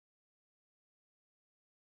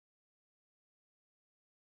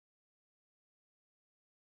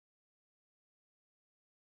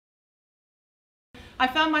I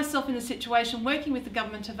found myself in a situation working with the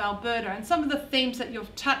Government of Alberta, and some of the themes that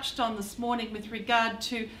you've touched on this morning with regard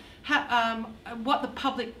to what the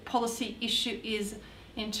public policy issue is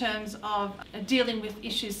in terms of dealing with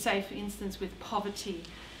issues, say for instance with poverty.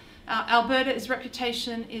 Alberta's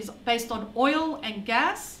reputation is based on oil and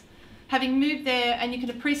gas. Having moved there, and you can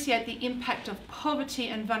appreciate the impact of poverty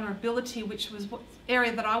and vulnerability, which was what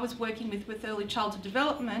area that I was working with early childhood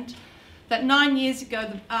development, that 9 years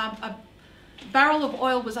ago a barrel of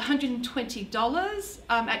oil was $120.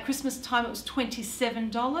 At Christmas time it was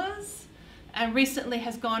 $27, and recently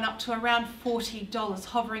has gone up to around $40,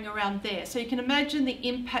 hovering around there. So you can imagine the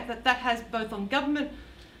impact that that has both on government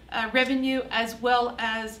revenue as well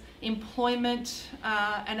as employment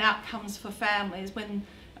and outcomes for families when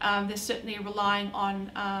they're certainly relying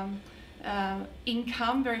on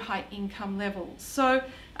income, very high income levels. So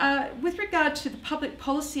with regard to the public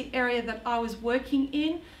policy area that I was working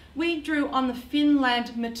in, we drew on the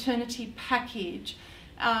Finland maternity package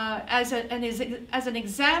as an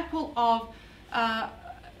example of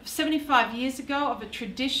 75 years ago of a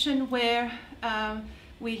tradition where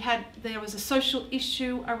there was a social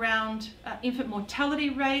issue around infant mortality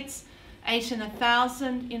rates, 8 in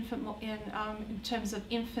 1,000 in terms of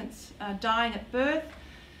infants dying at birth,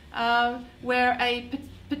 where a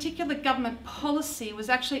particular government policy was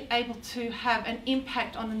actually able to have an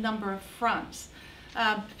impact on a number of fronts,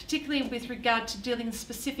 particularly with regard to dealing with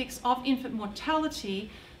specifics of infant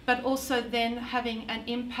mortality, but also then having an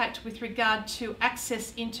impact with regard to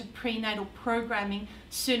access into prenatal programming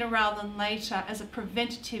sooner rather than later as a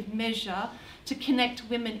preventative measure to connect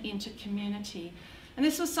women into community. And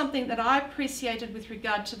this was something that I appreciated with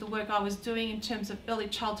regard to the work I was doing in terms of early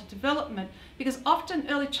childhood development, because often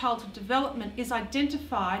early childhood development is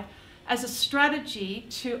identified as a strategy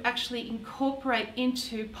to actually incorporate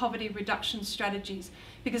into poverty reduction strategies,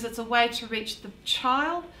 because it's a way to reach the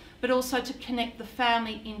child but also to connect the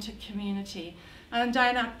family into community. And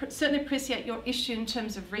Diana, I certainly appreciate your issue in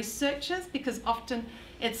terms of researchers, because often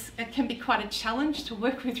it can be quite a challenge to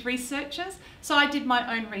work with researchers. So I did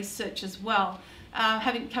my own research as well,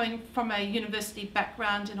 coming from a university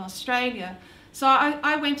background in Australia. So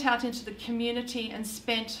I went out into the community and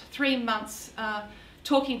spent 3 months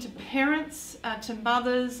talking to parents, to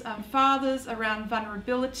mothers, fathers around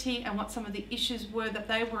vulnerability and what some of the issues were that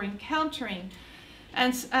they were encountering.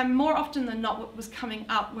 And more often than not, what was coming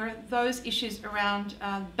up were those issues around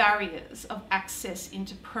barriers of access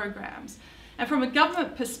into programs. And from a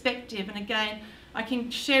government perspective, and again, I can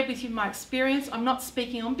share with you my experience. I'm not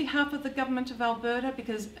speaking on behalf of the Government of Alberta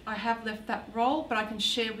because I have left that role, but I can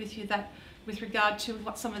share with you that with regard to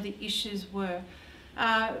what some of the issues were.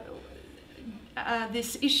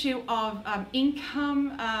 This issue of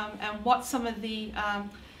income and what some of the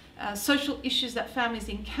social issues that families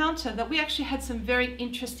encounter, that we actually had some very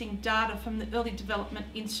interesting data from the Early Development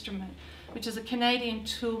Instrument, which is a Canadian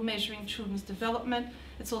tool measuring children's development.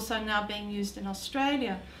 It's also now being used in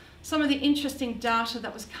Australia. Some of the interesting data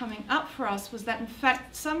that was coming up for us was that in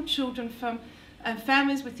fact some children from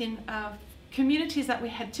families within communities that we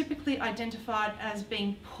had typically identified as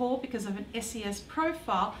being poor because of an SES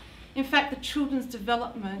profile, in fact the children's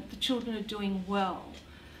development, the children are doing well.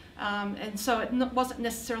 And so it wasn't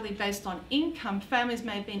necessarily based on income. Families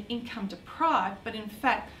may have been income deprived, but in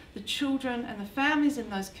fact the children and the families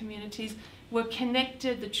in those communities were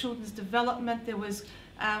connected, the children's development, there was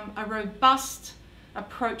a robust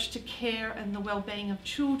approach to care and the well-being of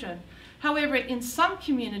children. However, in some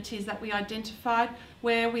communities that we identified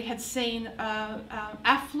where we had seen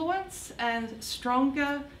affluence and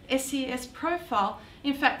stronger SES profile,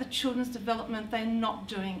 in fact the children's development, they're not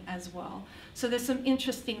doing as well. So there's some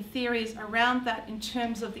interesting theories around that in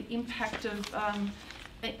terms of the impact of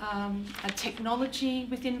technology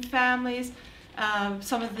within families,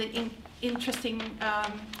 some of the interesting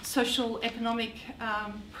social economic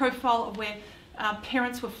profile of where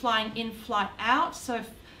parents were flying in, fly out. So if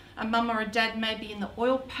a mum or a dad may be in the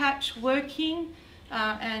oil patch working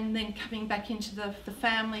and then coming back into the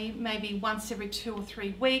family maybe once every 2 or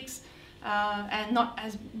 3 weeks and not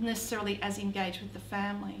as necessarily as engaged with the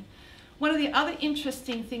family. One of the other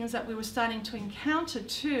interesting things that we were starting to encounter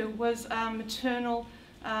too was maternal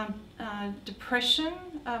depression.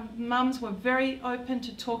 Mums were very open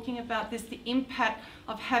to talking about this, the impact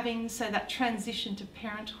of having, say, that transition to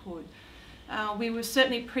parenthood. We were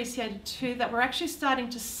certainly appreciated too that we're actually starting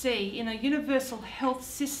to see in a universal health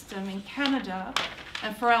system in Canada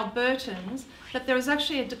and for Albertans that there is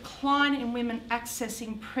actually a decline in women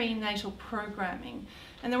accessing prenatal programming.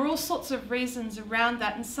 And there were all sorts of reasons around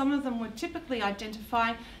that, and some of them were typically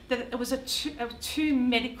identifying that it was a two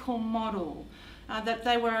medical model. that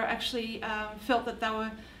they were actually felt that they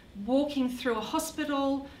were walking through a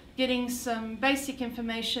hospital, getting some basic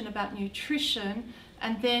information about nutrition,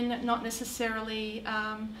 and then not necessarily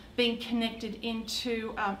being connected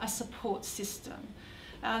into a support system.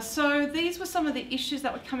 So these were some of the issues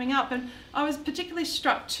that were coming up, and I was particularly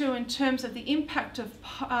struck too in terms of the impact of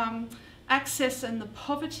access and the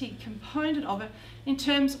poverty component of it in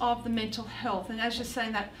terms of the mental health. And as you're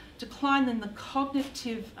saying, that decline in the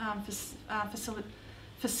cognitive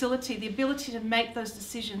facility, the ability to make those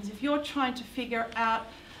decisions. If you're trying to figure out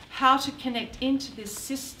how to connect into this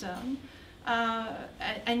system,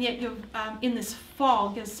 and yet you're in this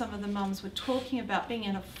fog, as some of the mums were talking about, being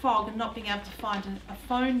in a fog and not being able to find a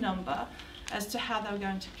phone number as to how they were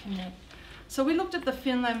going to connect. So we looked at the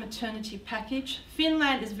Finland maternity package.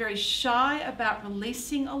 Finland is very shy about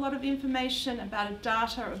releasing a lot of information about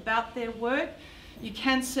data about their work. You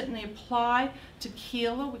can certainly apply to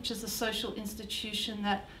Kiela, which is a social institution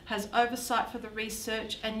that has oversight for the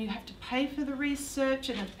research, and you have to pay for the research,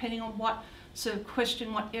 and depending on what sort of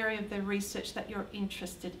question, what area of their research that you're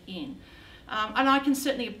interested in. And I can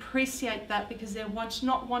certainly appreciate that, because they're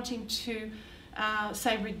not wanting to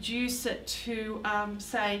say reduce it to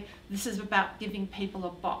say this is about giving people a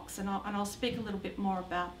box, and I'll speak a little bit more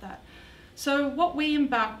about that. So what we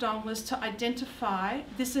embarked on was to identify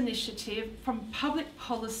this initiative from public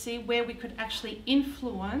policy where we could actually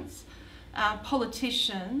influence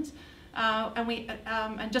politicians,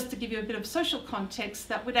 and just to give you a bit of social context,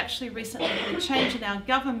 that we'd actually recently had a change in our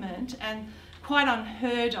government, and quite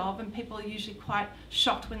unheard of, and people are usually quite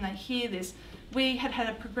shocked when they hear this. We had had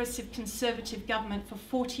a progressive conservative government for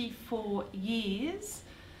 44 years,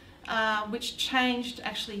 which changed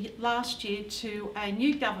actually last year to a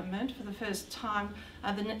new government for the first time,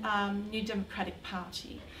 the New Democratic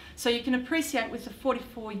Party. So you can appreciate with the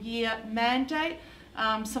 44-year mandate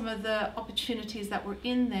some of the opportunities that were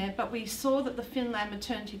in there, but we saw that the Finland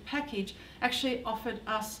maternity package actually offered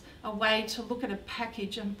us a way to look at a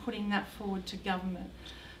package and putting that forward to government.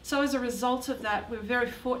 So as a result of that, we're very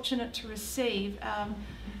fortunate to receive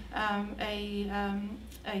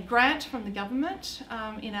a grant from the government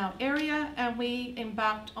in our area, and we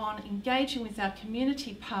embarked on engaging with our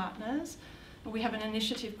community partners. We have an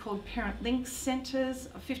initiative called Parent Link Centres,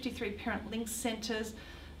 53 Parent Link Centres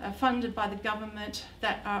funded by the government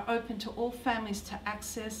that are open to all families to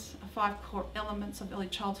access 5 core elements of early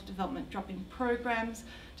childhood development drop-in programs,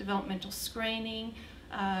 developmental screening,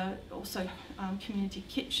 also community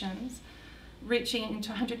kitchens, reaching into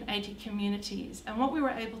 180 communities. And what we were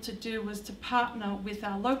able to do was to partner with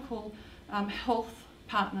our local health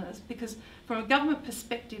partners, because from a government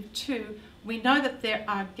perspective too, we know that there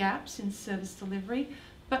are gaps in service delivery,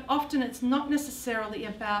 but often it's not necessarily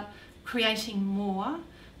about creating more,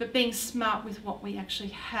 but being smart with what we actually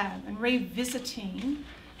have and revisiting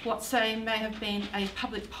what, say, may have been a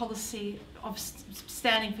public policy of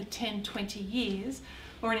standing for 10, 20 years,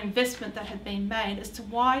 or an investment that had been made as to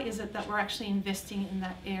why is it that we're actually investing in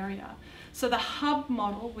that area. So the hub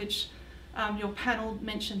model, which your panel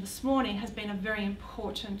mentioned this morning, has been a very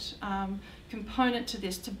important component to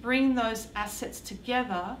this, to bring those assets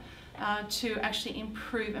together to actually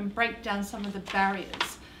improve and break down some of the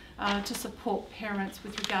barriers to support parents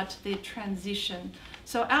with regard to their transition.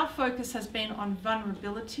 So our focus has been on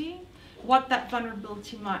vulnerability, what that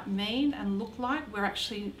vulnerability might mean and look like. We're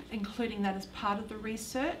actually including that as part of the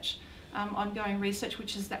research, ongoing research,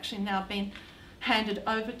 which has actually now been handed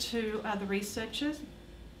over to the researchers.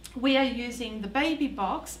 We are using the baby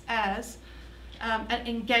box as an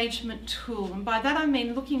engagement tool, and by that I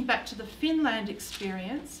mean looking back to the Finland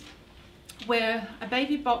experience, where a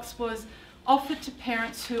baby box was offered to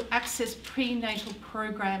parents who access prenatal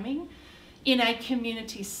programming in a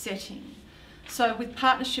community setting. So with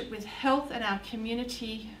partnership with health and our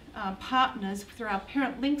community partners through our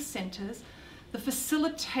Parent Link Centres, the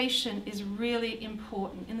facilitation is really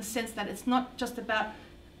important in the sense that it's not just about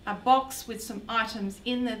a box with some items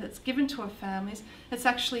in there that's given to our families, it's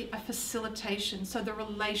actually a facilitation. So the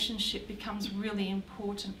relationship becomes really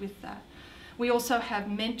important with that. We also have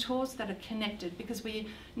mentors that are connected, because we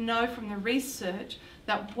know from the research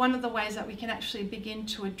that one of the ways that we can actually begin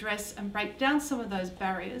to address and break down some of those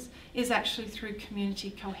barriers is actually through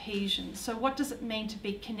community cohesion. So what does it mean to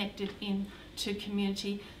be connected into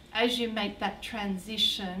community as you make that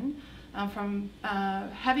transition from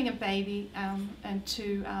having a baby and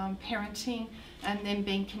to parenting, and then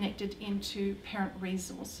being connected into parent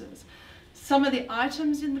resources? Some of the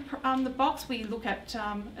items in the box we look at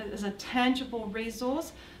as a tangible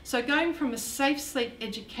resource. So going from a safe sleep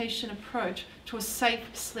education approach to a safe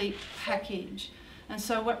sleep package. And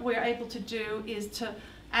so what we're able to do is to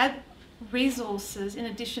add resources in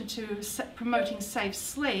addition to promoting safe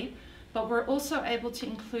sleep, but we're also able to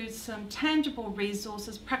include some tangible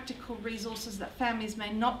resources, practical resources that families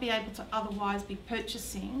may not be able to otherwise be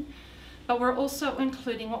purchasing. But we're also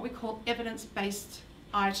including what we call evidence-based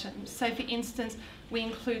items. So for instance, we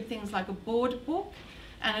include things like a board book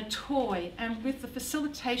and a toy, and with the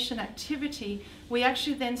facilitation activity, we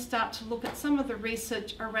actually then start to look at some of the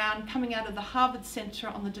research around coming out of the Harvard Center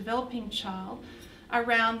on the Developing Child,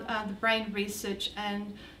 around the brain research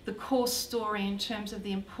and the core story in terms of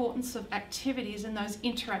the importance of activities and those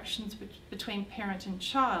interactions between parent and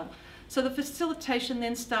child. So the facilitation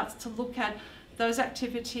then starts to look at those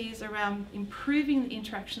activities around improving the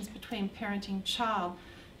interactions between parent and child,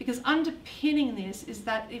 because underpinning this is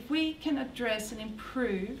that if we can address and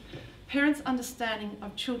improve parents' understanding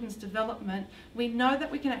of children's development, we know that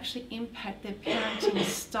we can actually impact their parenting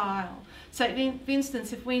style. So for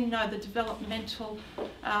instance, if we know the developmental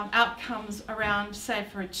outcomes around, say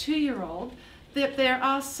for a 2-year-old, that there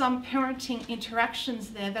are some parenting interactions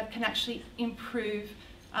there that can actually improve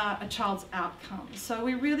a child's outcomes. So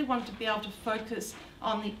we really want to be able to focus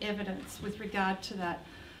on the evidence with regard to that.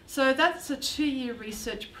 So that's a 2-year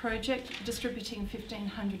research project distributing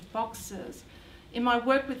 1,500 boxes. In my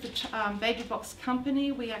work with the Baby Box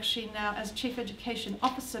Company, we actually now, as Chief Education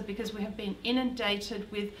Officer, because we have been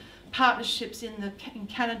inundated with partnerships in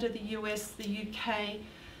Canada, the US, the UK,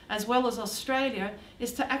 as well as Australia,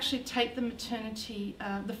 is to actually take the maternity,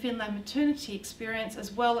 the Finland maternity experience,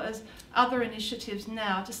 as well as other initiatives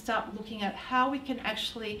now to start looking at how we can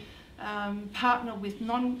actually partner with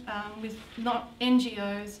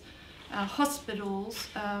NGOs, hospitals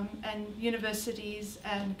and universities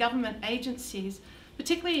and government agencies,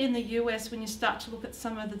 particularly in the US when you start to look at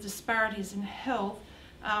some of the disparities in health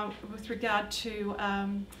with regard to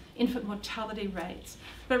infant mortality rates.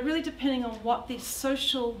 But really depending on what the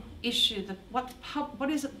social issue, what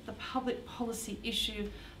is it, the public policy issue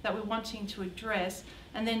that we're wanting to address,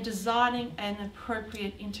 and then designing an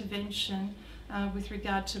appropriate intervention with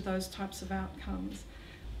regard to those types of outcomes.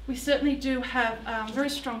 We certainly do have very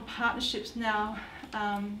strong partnerships now.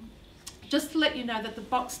 Just to let you know that the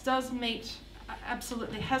box does meet,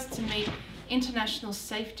 absolutely has to meet international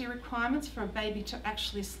safety requirements for a baby to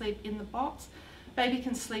actually sleep in the box. Baby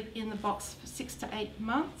can sleep in the box for 6 to 8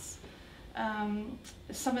 months.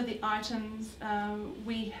 Some of the items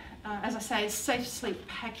as I say, a safe sleep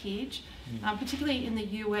package, particularly in the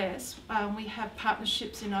US. We have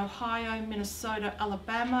partnerships in Ohio, Minnesota,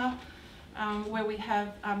 Alabama, where we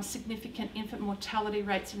have significant infant mortality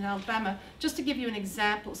rates in Alabama. Just to give you an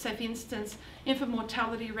example, so for instance, infant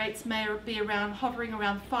mortality rates may be hovering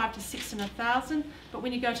around 5 to 6 in 1,000, but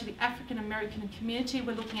when you go to the African American community,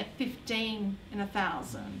 we're looking at 15 in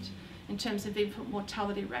 1,000 in terms of infant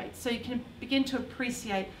mortality rates. So you can begin to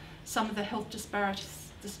appreciate some of the health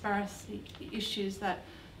disparity issues that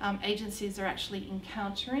agencies are actually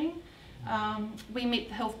encountering. We meet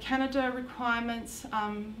the Health Canada requirements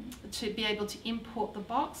to be able to import the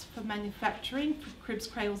box for manufacturing for cribs,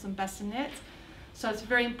 cradles and bassinets. So it's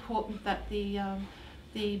very important that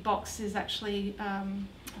the box is actually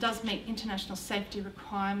does meet international safety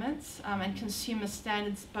requirements and consumer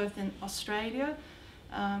standards both in Australia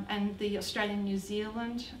and the Australian New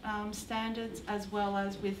Zealand standards, as well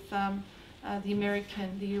as with the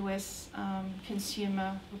American, the US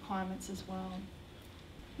consumer requirements as well.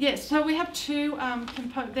 Yes, so we have two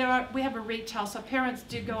components. We have a retail, so parents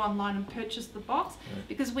do go online and purchase the box,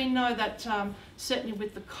 because we know that certainly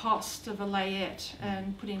with the cost of a layette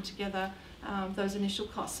and putting together those initial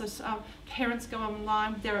costs. So parents go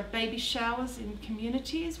online. There are baby showers in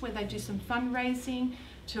communities where they do some fundraising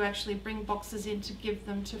to actually bring boxes in to give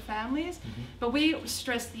them to families. But we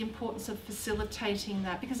stress the importance of facilitating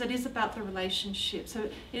that, because it is about the relationship. So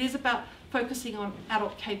it is about focusing on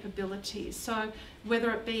adult capabilities. So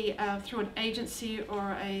whether it be through an agency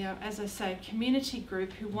or as I say, a community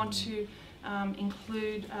group who want to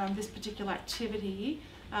include this particular activity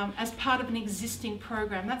as part of an existing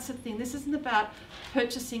program. That's the thing. This isn't about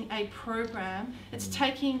purchasing a program. It's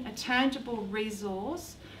taking a tangible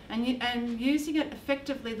resource and using it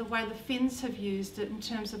effectively the way the Finns have used it in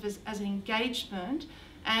terms of as an engagement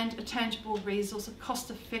and a tangible resource, a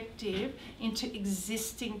cost-effective into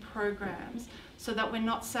existing programs, so that we're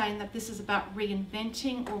not saying that this is about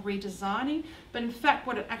reinventing or redesigning, but in fact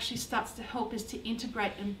what it actually starts to help is to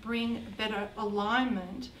integrate and bring better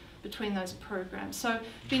alignment between those programs. So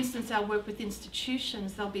for instance, our work with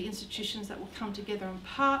institutions, there'll be institutions that will come together and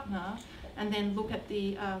partner and then look at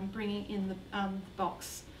the bringing in the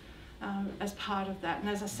box as part of that. And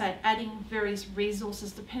as I say, adding various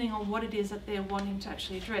resources depending on what it is that they're wanting to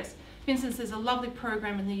actually address. For instance, there's a lovely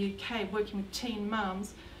program in the UK working with teen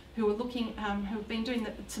mums who are looking, who have been doing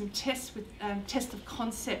some tests with test of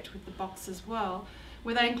concept with the box as well,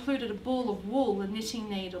 where they included a ball of wool and knitting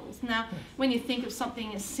needles. Now, when you think of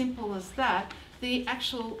something as simple as that, the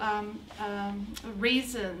actual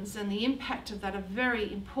reasons and the impact of that are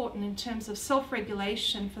very important in terms of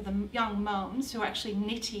self-regulation for the young mums who are actually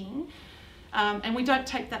knitting. And we don't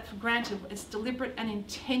take that for granted. It's deliberate and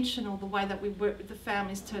intentional, the way that we work with the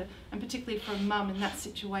families to, and particularly for a mum in that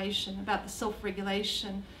situation, about the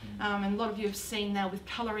self-regulation. And a lot of you have seen now with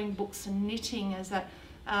colouring books and knitting as that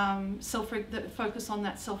the focus on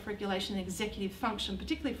that self-regulation and executive function,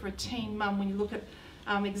 particularly for a teen mum when you look at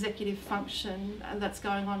executive function that's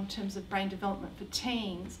going on in terms of brain development for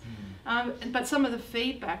teens. But some of the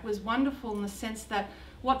feedback was wonderful in the sense that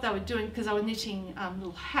what they were doing, because they were knitting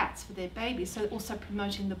little hats for their baby, so also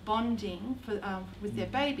promoting the bonding for, with their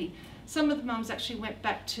baby. Some of the mums actually went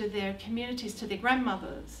back to their communities, to their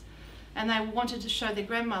grandmothers, and they wanted to show their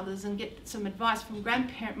grandmothers and get some advice from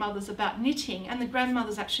grandparent mothers about knitting, and the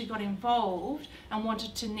grandmothers actually got involved and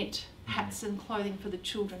wanted to knit hats and clothing for the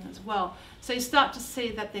children as well. So you start to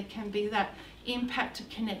see that there can be that impact to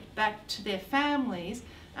connect back to their families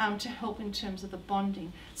to help in terms of the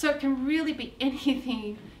bonding. So it can really be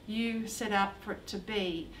anything you set out for it to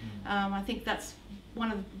be. I think that's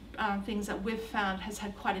one of the things that we've found has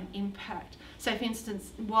had quite an impact. So for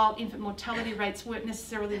instance, while infant mortality rates weren't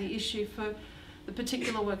necessarily the issue for the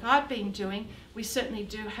particular work I've been doing, we certainly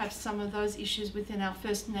do have some of those issues within our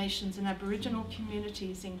First Nations and Aboriginal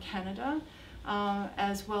communities in Canada,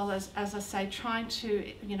 as well as I say, trying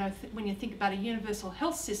to, you know, when you think about a universal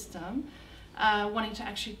health system, wanting to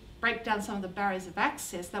actually break down some of the barriers of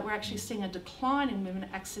access, that we're actually seeing a decline in women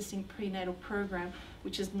accessing prenatal program,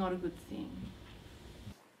 which is not a good thing.